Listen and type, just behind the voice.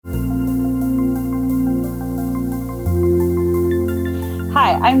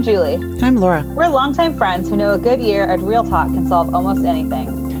Hi, I'm Julie. I'm Laura. We're longtime friends who know a good year at Real Talk can solve almost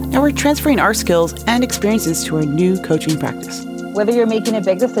anything. Now we're transferring our skills and experiences to our new coaching practice. Whether you're making a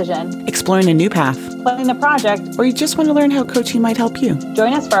big decision, exploring a new path, planning a project, or you just want to learn how coaching might help you,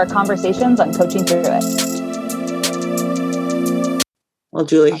 join us for our conversations on coaching through it. Well,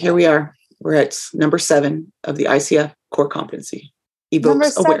 Julie, here we are. We're at number 7 of the ICF core competency.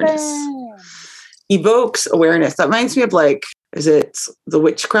 Evokes awareness. Evokes awareness. That reminds me of is it the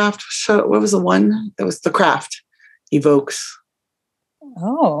Witchcraft show? What was the one? That was The Craft. Evokes.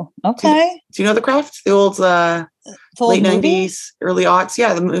 Oh, okay. Do you know The Craft? The old late movie? 90s, early aughts.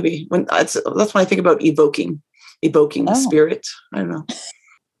 Yeah, the movie. That's when I think about evoking the spirit. I don't know.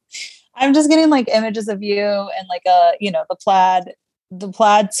 I'm just getting images of you and the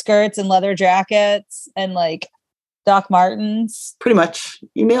plaid skirts and leather jackets and Doc Martens. Pretty much.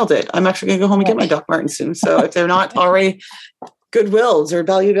 You nailed it. I'm actually going to go home and get my Doc Martens soon. So if they're not already Goodwills or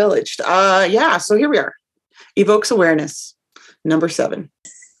Value Village. So here we are. Evokes awareness. Number 7.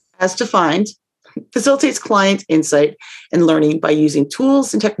 As defined, facilitates client insight and learning by using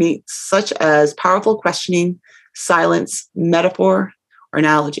tools and techniques such as powerful questioning, silence, metaphor, or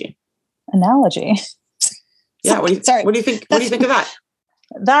analogy. Analogy. Yeah. What do you think? What do you think of that?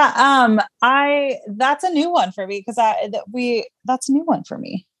 That's a new one for me that's a new one for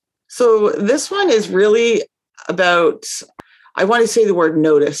me. So this one is really about, I want to say the word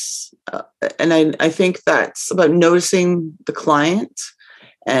notice. And I think that's about noticing the client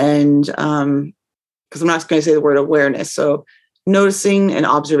and, because I'm not going to say the word awareness. So noticing and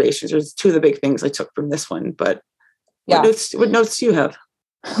observations are 2 of the big things I took from this one, but what notes do you have?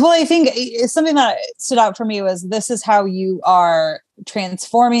 Well, I think something that stood out for me was this is how you are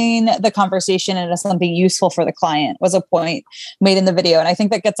transforming the conversation into something useful for the client was a point made in the video. And I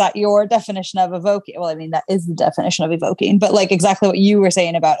think that gets at your definition of evoking. Well, I mean, that is the definition of evoking, but exactly what you were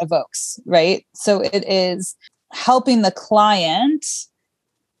saying about evokes, right? So it is helping the client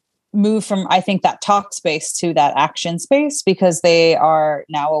move from, I think, that talk space to that action space because they are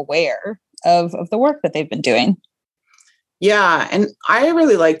now aware of the work that they've been doing. Yeah. And I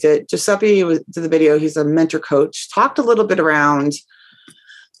really liked it. Giuseppe did the video. He's a mentor coach, talked a little bit around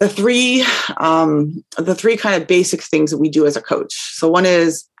the three kind of basic things that we do as a coach. So one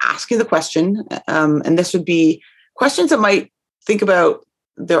is asking the question. And this would be questions that might think about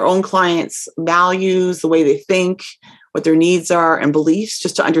their own clients' values, the way they think, what their needs are and beliefs,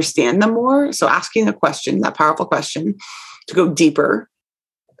 just to understand them more. So asking a question, that powerful question, to go deeper.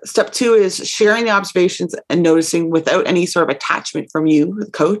 Step 2 is sharing the observations and noticing without any sort of attachment from you, the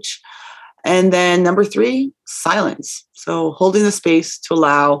coach. And then number 3, silence. So holding the space to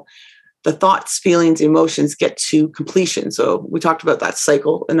allow the thoughts, feelings, emotions get to completion. So we talked about that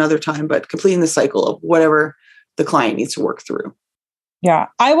cycle another time, but completing the cycle of whatever the client needs to work through. Yeah,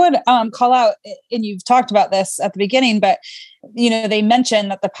 I would call out, and you've talked about this at the beginning, but they mentioned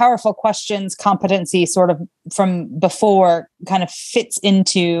that the powerful questions competency sort of from before kind of fits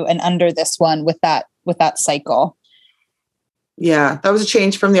into and under this one with that cycle. Yeah, that was a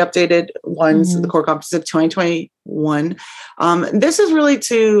change from the updated ones, the core competency of 2021. This is really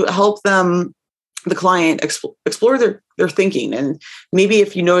to help them, the client, explore their thinking. And maybe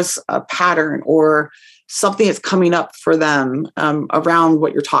if you notice a pattern or something that's coming up for them around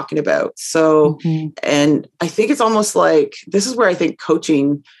what you're talking about. So, and I think it's almost like, this is where I think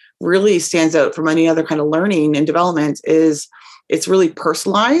coaching really stands out from any other kind of learning and development is it's really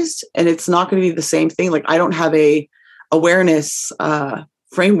personalized and it's not going to be the same thing. I don't have a awareness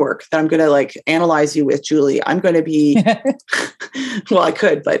framework that I'm going to analyze you with, Julie. I'm going to be, well, I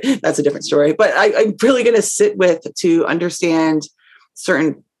could, but that's a different story. But I'm really going to sit with to understand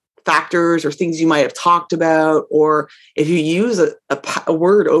certain factors or things you might have talked about, or if you use a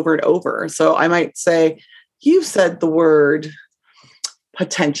word over and over. So I might say, you've said the word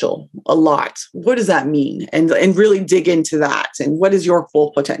potential a lot. What does that mean? And really dig into that. And what is your full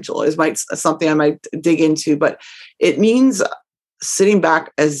potential is something I might dig into, but it means sitting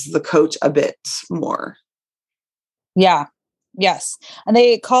back as the coach a bit more. Yeah. Yes. And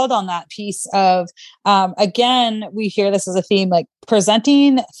they called on that piece of, again, we hear this as a theme,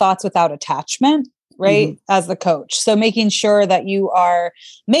 presenting thoughts without attachment, right? As the coach. So making sure that you are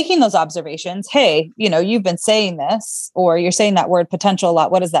making those observations. Hey, you've been saying this, or you're saying that word potential a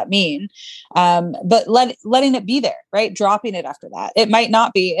lot. What does that mean? But letting it be there, right? Dropping it after that. It might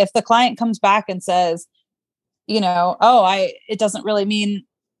not be if the client comes back and says, it doesn't really mean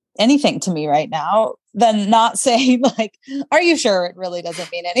anything to me right now. than not saying like, are you sure it really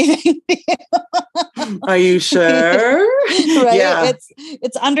doesn't mean anything? Are you sure? Right. Yeah.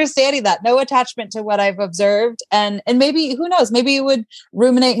 It's understanding that no attachment to what I've observed. And maybe, who knows, maybe it would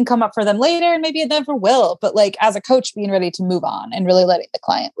ruminate and come up for them later, and maybe it never will. But like, as a coach, being ready to move on and really letting the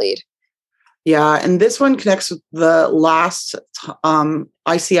client lead. Yeah. And this one connects with the last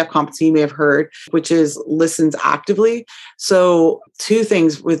ICF competency you may have heard, which is listens actively. So 2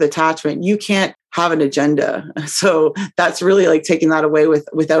 things with attachment: you can't have an agenda. So that's really like taking that away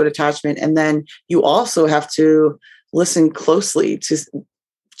without attachment. And then you also have to listen closely to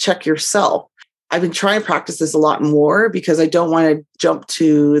check yourself. I've been trying to practice this a lot more because I don't want to jump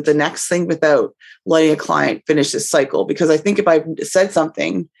to the next thing without letting a client finish this cycle. Because I think if I've said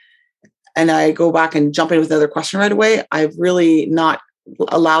something and I go back and jump in with another question right away, I've really not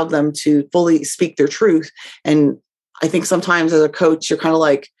allowed them to fully speak their truth. And I think sometimes as a coach, you're kind of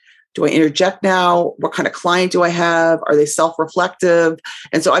like, do I interject now? What kind of client do I have? Are they self-reflective?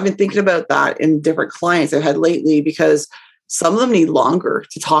 And so I've been thinking about that in different clients I've had lately, because some of them need longer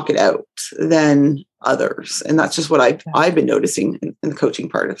to talk it out than others. And that's just what I've been noticing in the coaching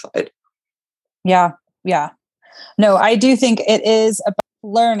part of it. Yeah. Yeah. No, I do think it is about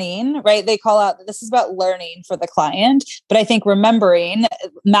learning, right? They call out that this is about learning for the client, but I think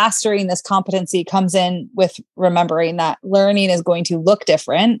mastering this competency comes in with remembering that learning is going to look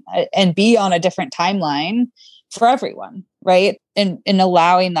different and be on a different timeline for everyone, right? And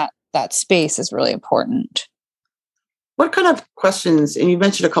allowing that space is really important. What kind of questions, and you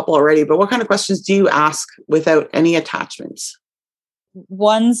mentioned a couple already, but what kind of questions do you ask without any attachments?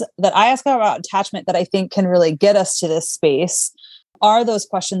 Ones that I ask about attachment that I think can really get us to this space are those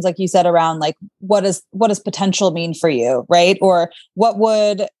questions, like you said, around like, what does potential mean for you, right? Or what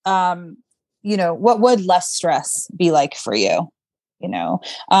would, what would less stress be like for you?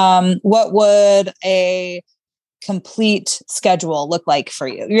 What would a complete schedule look like for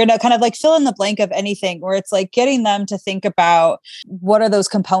you? Kind of like fill in the blank of anything, where it's like getting them to think about what are those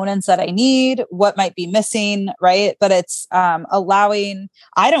components that I need, what might be missing, right? But it's allowing,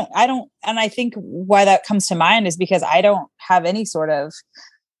 I don't, and I think why that comes to mind is because I don't have any sort of,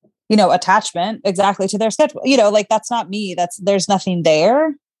 attachment exactly to their schedule. Like that's not me. There's nothing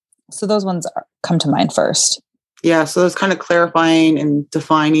there. So those ones come to mind first. Yeah. So it's kind of clarifying and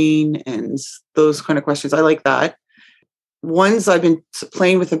defining and those kind of questions. I like that. Ones I've been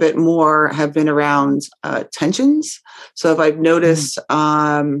playing with a bit more have been around tensions. So if I've noticed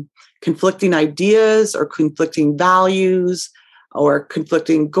conflicting ideas or conflicting values or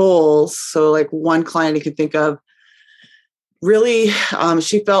conflicting goals. So like one client I could think of, really,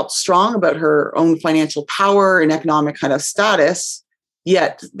 she felt strong about her own financial power and economic kind of status.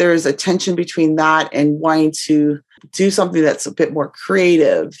 Yet there's a tension between that and wanting to do something that's a bit more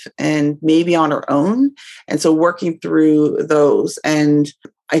creative and maybe on her own. And so working through those. And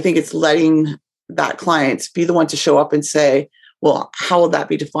I think it's letting that client be the one to show up and say, well, how will that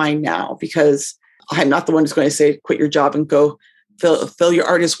be defined now? Because I'm not the one who's going to say, quit your job and go fill your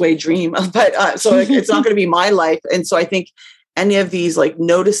artist way dream. But so it's not going to be my life. And so I think any of these, like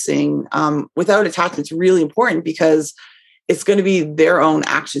noticing without attachment, is really important, because it's going to be their own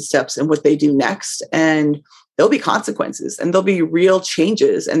action steps and what they do next. And there'll be consequences and there'll be real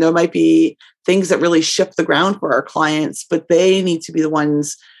changes. And there might be things that really shift the ground for our clients, but they need to be the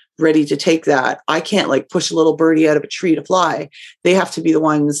ones ready to take that. I can't like push a little birdie out of a tree to fly. They have to be the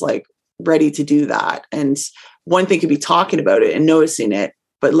ones like ready to do that. And one thing could be talking about it and noticing it,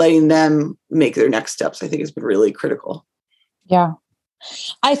 but letting them make their next steps, I think, has been really critical. Yeah.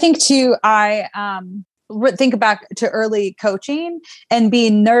 I think too, think back to early coaching and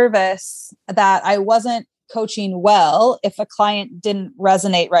being nervous that I wasn't coaching well if a client didn't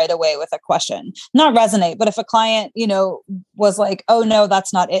resonate right away with a question. Not resonate, but if a client, was like, oh no,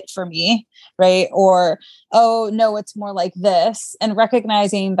 that's not it for me, right? Or, oh no, it's more like this. And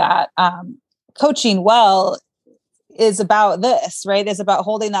recognizing that coaching well is about this, right? Is about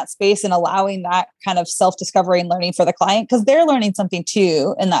holding that space and allowing that kind of self-discovery and learning for the client, because they're learning something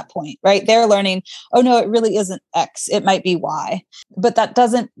too in that point, right? They're learning, oh no, it really isn't X, it might be Y. But that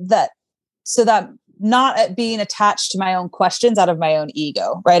not being attached to my own questions out of my own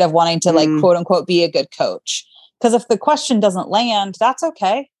ego, right? Of wanting to like, quote unquote, be a good coach. Because if the question doesn't land, that's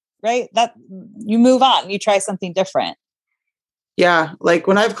okay, right? That you move on, you try something different. Yeah. Like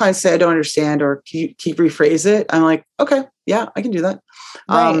when I have clients say, I don't understand, or can you rephrase it? I'm like, okay, yeah, I can do that.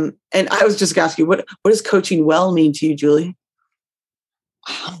 Right. And I was just asking you, what does coaching well mean to you, Julie?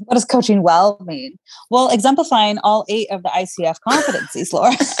 What does coaching well mean? Well, exemplifying all 8 of the ICF competencies,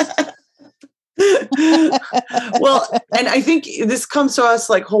 Laura. Well, and I think this comes to us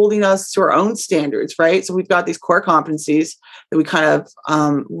like holding us to our own standards, right? So we've got these core competencies that we kind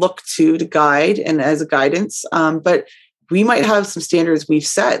of look to guide and as a guidance. But we might have some standards we've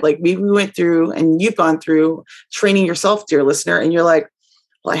set. Like maybe we went through and you've gone through training yourself, dear listener, and you're like,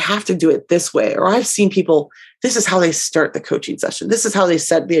 well, I have to do it this way. Or I've seen people, this is how they start the coaching session. This is how they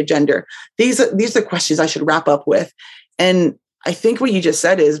set the agenda. These are the questions I should wrap up with. And I think what you just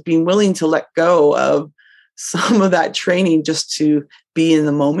said is being willing to let go of some of that training just to be in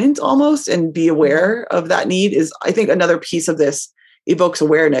the moment almost and be aware of that need is, I think, another piece of this evokes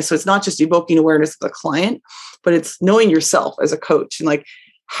awareness. So it's not just evoking awareness of the client, but it's knowing yourself as a coach. And like,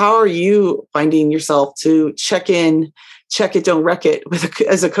 how are you finding yourself to check in, check it, don't wreck it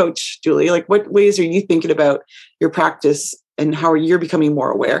as a coach, Julie? Like, what ways are you thinking about your practice and how are you becoming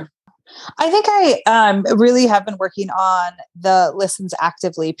more aware? I think I really have been working on the listens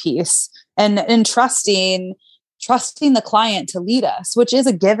actively piece and trusting the client to lead us, which is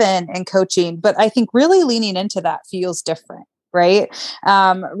a given in coaching. But I think really leaning into that feels different, right?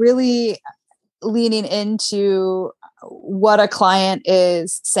 Really leaning into what a client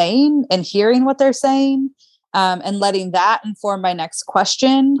is saying and hearing what they're saying. And letting that inform my next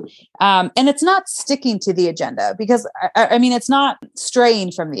question. And it's not sticking to the agenda because I mean, it's not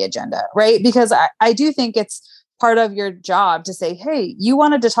straying from the agenda, right? Because I do think it's part of your job to say, hey, you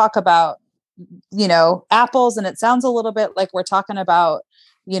wanted to talk about, apples, and it sounds a little bit like we're talking about,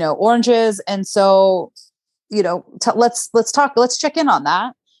 oranges. And so, let's check in on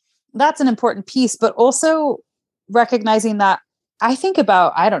that. That's an important piece, but also recognizing that I think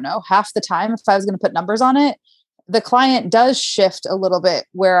about, I don't know, half the time, if I was going to put numbers on it, the client does shift a little bit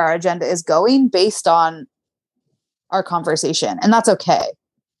where our agenda is going based on our conversation. And that's okay.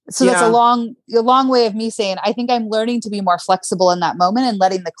 So that's a long way of me saying, I think I'm learning to be more flexible in that moment and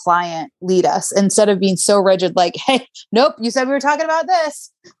letting the client lead us instead of being so rigid, like, hey, nope, you said we were talking about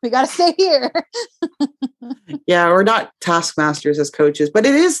this. We got to stay here. Yeah, we're not taskmasters as coaches, but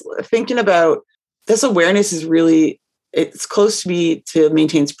it is thinking about this awareness is really, it's close to me to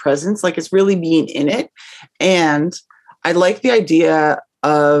maintains presence. Like it's really being in it. And I like the idea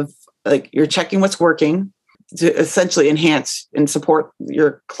of like, you're checking what's working to essentially enhance and support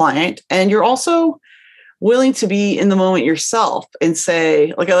your client. And you're also willing to be in the moment yourself and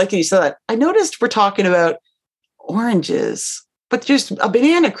say, like, I like you said that. I noticed we're talking about oranges, but there's a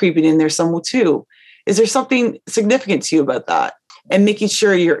banana creeping in there somewhere too. Is there something significant to you about that? And making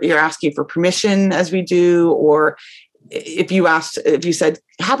sure you're asking for permission as we do, or if you said,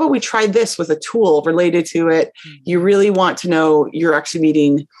 how about we try this with a tool related to it? You really want to know you're actually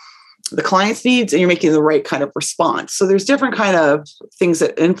meeting the client's needs and you're making the right kind of response. So there's different kind of things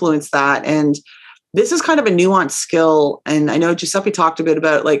that influence that. And this is kind of a nuanced skill. And I know Giuseppe talked a bit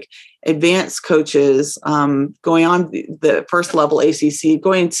about like advanced coaches going on the first level ACC,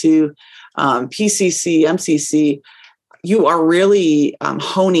 going to PCC, MCC. You are really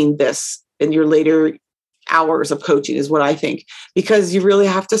honing this in your later hours of coaching is what I think, because you really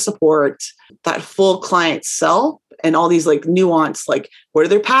have to support that full client self and all these like nuance, like what are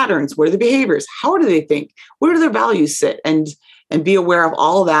their patterns? What are their behaviors? How do they think? Where do their values sit? And be aware of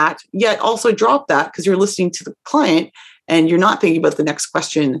all that, yet also drop that because you're listening to the client and you're not thinking about the next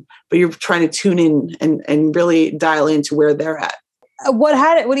question, but you're trying to tune in and really dial into where they're at. What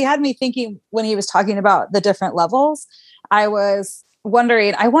he had me thinking when he was talking about the different levels, I was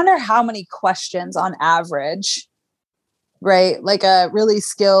wondering, I wonder how many questions on average, right? Like a really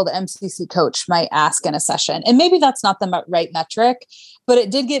skilled MCC coach might ask in a session. And maybe that's not the right metric, but it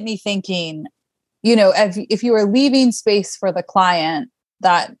did get me thinking, if you are leaving space for the client,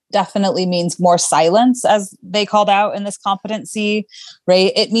 that definitely means more silence, as they called out in this competency,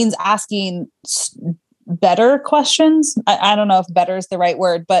 right? It means asking better questions. I don't know if better is the right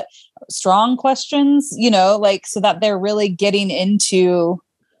word, but strong questions, so that they're really getting into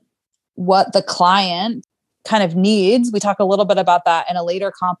what the client kind of needs. We talk a little bit about that in a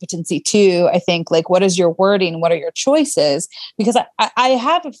later competency too. I think like, what is your wording? What are your choices? Because I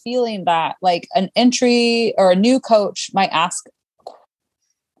have a feeling that like an entry or a new coach might ask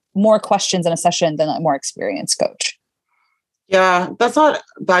more questions in a session than a more experienced coach. Yeah, that's not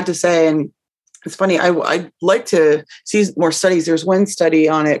bad to say. And it's funny, I'd like to see more studies. There's one study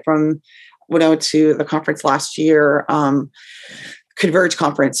on it from when I went to the conference last year, Converge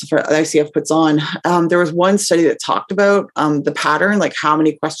conference for ICF puts on. There was one study that talked about the pattern, like how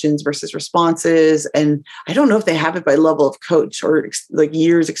many questions versus responses. And I don't know if they have it by level of coach or like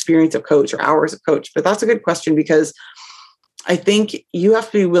years experience of coach or hours of coach, but that's a good question because I think you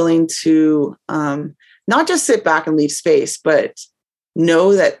have to be willing to not just sit back and leave space, but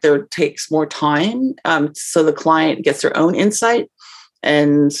know that there takes more time, so the client gets their own insight.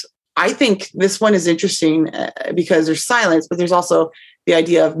 And I think this one is interesting because there's silence, but there's also the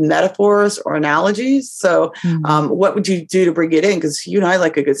idea of metaphors or analogies. So what would you do to bring it in? Because you and I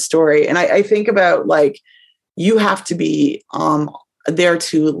like a good story. And I think about like, you have to be there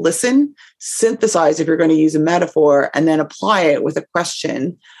to listen, synthesize if you're going to use a metaphor, and then apply it with a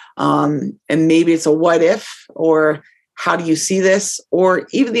question. And maybe it's a what if, or how do you see this? Or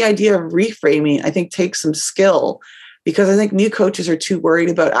even the idea of reframing, I think takes some skill, because I think new coaches are too worried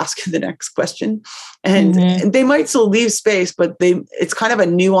about asking the next question, and they might still leave space, but it's kind of a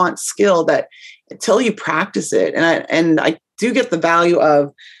nuanced skill that until you practice it. And I do get the value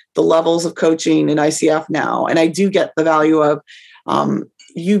of the levels of coaching in ICF now. And I do get the value of,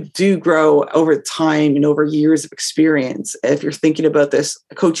 you do grow over time and over years of experience if you're thinking about this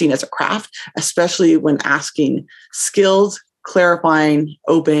coaching as a craft, especially when asking skilled, clarifying,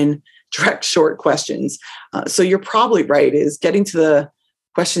 open, direct, short questions. So you're probably right, is getting to the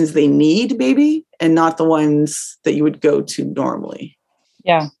questions they need, maybe, and not the ones that you would go to normally.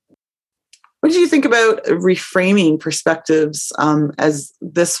 Yeah. What do you think about reframing perspectives, as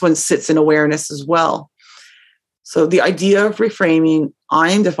this one sits in awareness as well? So the idea of reframing,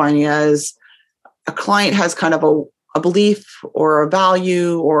 I'm defining as a client has kind of a belief or a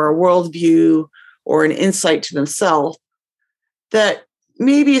value or a worldview or an insight to themselves that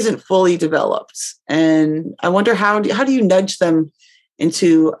maybe isn't fully developed. And I wonder, how do you nudge them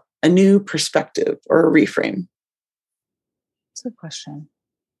into a new perspective or a reframe? That's a good question.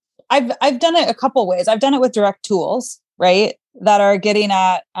 I've done it a couple ways. I've done it with direct tools, right, that are getting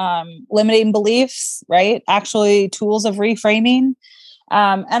at limiting beliefs, right? Actually, tools of reframing.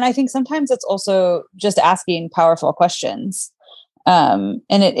 And I think sometimes it's also just asking powerful questions. And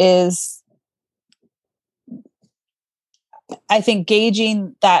it is, I think,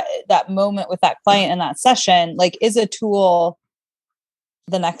 gauging that moment with that client in that session, like, is a tool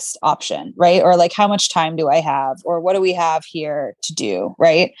the next option, right? Or like, how much time do I have? Or what do we have here to do,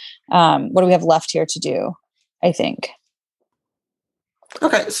 right? What do we have left here to do, I think.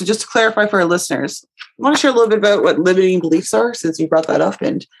 Okay, so just to clarify for our listeners, I want to share a little bit about what limiting beliefs are, since you brought that up,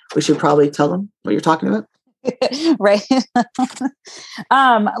 and we should probably tell them what you're talking about. Right.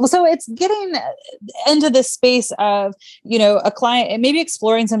 So it's getting into this space of, a client, and maybe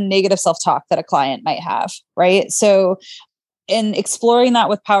exploring some negative self-talk that a client might have, right? So in exploring that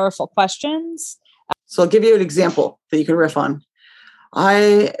with powerful questions. So I'll give you an example that you can riff on.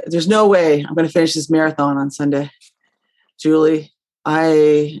 There's no way I'm going to finish this marathon on Sunday. Julie,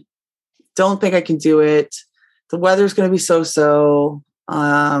 I don't think I can do it. The weather's going to be so-so.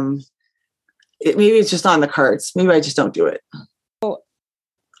 Maybe it's just not in the cards. Maybe I just don't do it. So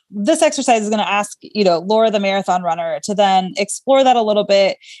this exercise is going to ask, Laura, the marathon runner, to then explore that a little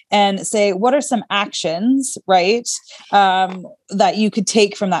bit and say, what are some actions, right, that you could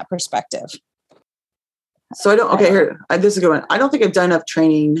take from that perspective? So this is a good one. I don't think I've done enough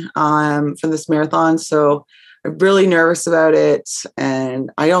training for this marathon. So I'm really nervous about it.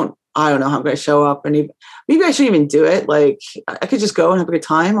 And I don't know how I'm going to show up. And maybe I shouldn't even do it. Like, I could just go and have a good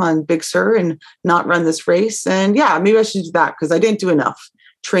time on Big Sur and not run this race. And yeah, maybe I should do that, because I didn't do enough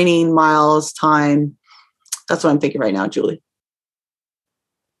training, miles, time. That's what I'm thinking right now, Julie.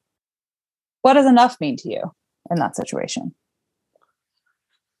 What does enough mean to you in that situation?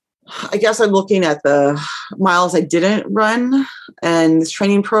 I guess I'm looking at the miles I didn't run and this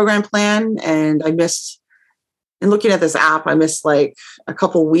training program plan, and I missed. And looking at this app, I missed like a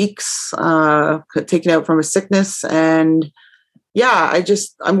couple weeks, taken out from a sickness. And yeah,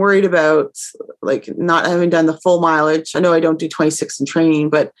 I'm worried about like not having done the full mileage. I know I don't do 26 in training,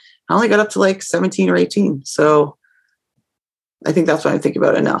 but I only got up to like 17 or 18. So I think that's what I'm thinking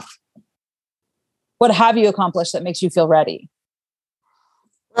about enough. What have you accomplished that makes you feel ready?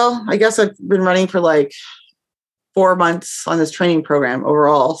 Well, I guess I've been running for like 4 months on this training program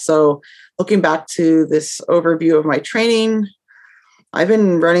overall. So looking back to this overview of my training, I've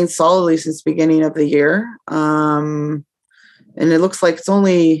been running solidly since the beginning of the year. And it looks like it's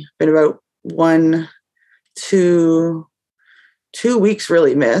only been about 2 weeks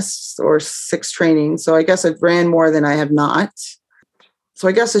really missed, or 6 trainings. So I guess I've ran more than I have not. So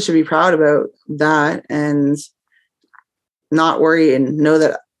I guess I should be proud about that and not worry, and know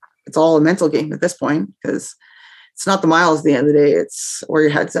that it's all a mental game at this point, because it's not the miles at the end of the day, it's where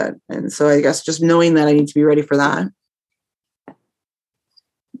your head's at. And so I guess just knowing that I need to be ready for that.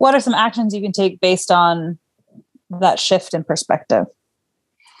 What are some actions you can take based on that shift in perspective?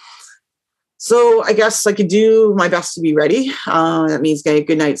 So I guess I could do my best to be ready. That means getting a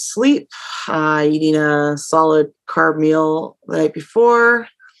good night's sleep, eating a solid carb meal the night before.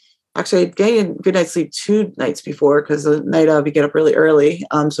 Actually, getting a good night's sleep 2 nights before, because the night of you get up really early.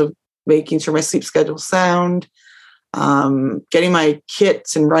 So making sure my sleep schedule's sound, getting my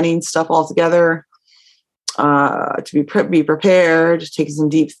kits and running stuff all together, to be prepared, taking some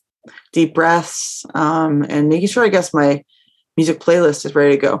deep breaths, and making sure, I guess, my music playlist is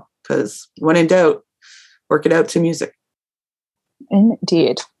ready to go. Because when in doubt, work it out to music.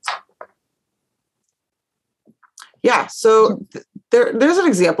 Indeed. Yeah. So there's an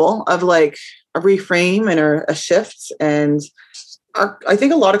example of like a reframe and a shift. And I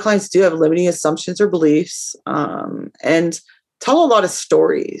think a lot of clients do have limiting assumptions or beliefs, and tell a lot of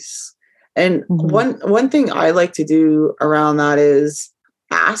stories. And one thing I like to do around that is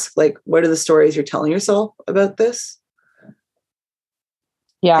ask, like, what are the stories you're telling yourself about this?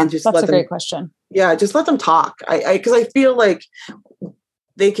 Yeah, that's a great question. Yeah, just let them talk. Because I feel like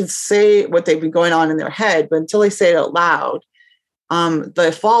they can say what they've been going on in their head, but until they say it out loud,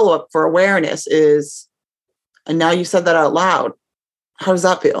 the follow-up for awareness is, and now you said that out loud, how does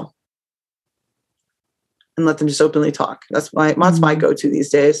that feel? And let them just openly talk. That's my go-to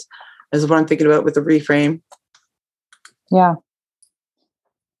these days, is what I'm thinking about with the reframe. Yeah.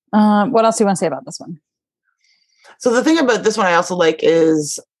 What else do you want to say about this one? So the thing about this one I also like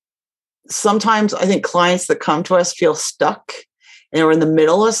is sometimes I think clients that come to us feel stuck and are in the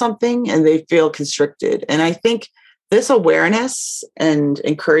middle of something and they feel constricted. And I think this awareness and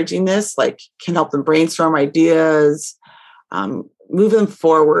encouraging this, like, can help them brainstorm ideas, move them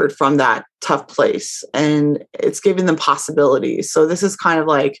forward from that tough place. And it's giving them possibilities. So this is kind of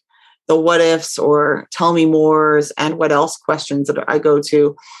like the what ifs or tell me mores and what else questions that I go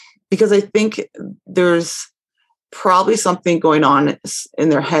to, because I think there's probably something going on in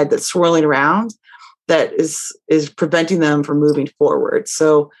their head that's swirling around that is preventing them from moving forward.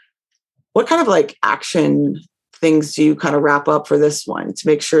 So what kind of like action things do you kind of wrap up for this one to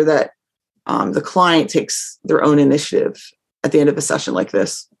make sure that the client takes their own initiative at the end of a session like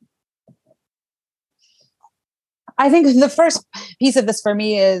this? I think the first piece of this for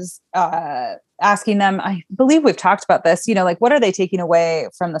me is asking them, I believe we've talked about this, like, what are they taking away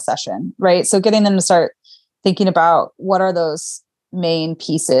from the session, right? So getting them to start thinking about what are those main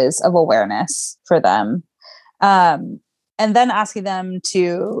pieces of awareness for them. And then asking them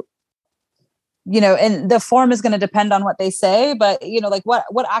to, and the form is going to depend on what they say, but, like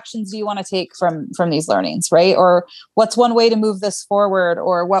what actions do you want to take from these learnings, right? Or what's one way to move this forward?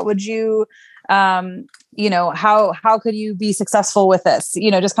 Or what would you, how could you be successful with this?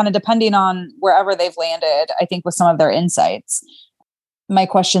 Just kind of depending on wherever they've landed, I think, with some of their insights. My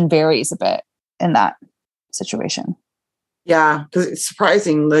question varies a bit in that situation. Yeah, because it's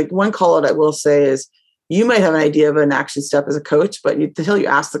surprising. Like, one call out I will say is, you might have an idea of an action step as a coach, but until you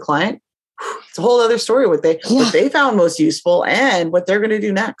ask the client, it's a whole other story what they found most useful and what they're going to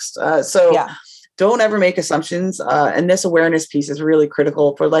do next. Don't ever make assumptions. And this awareness piece is really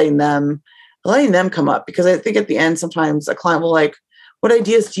critical for letting them come up, because I think at the end, sometimes a client will like, what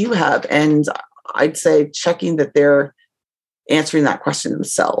ideas do you have? And I'd say checking that they're answering that question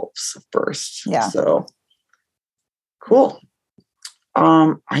themselves first. Yeah. So cool.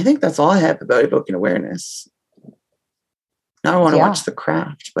 I think that's all I have about evoking awareness. Now I want to watch The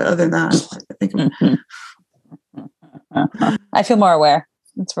Craft, but other than that, I think I feel more aware.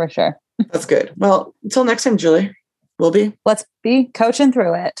 That's for sure. That's good. Well, until next time, Julie, let's be coaching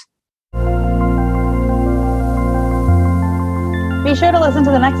through it. Be sure to listen to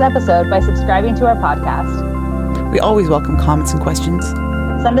the next episode by subscribing to our podcast. We always welcome comments and questions.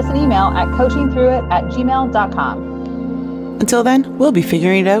 Send us an email at coachingthroughit@gmail.com. Until then, we'll be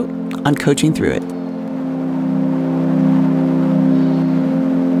figuring it out on Coaching Through It.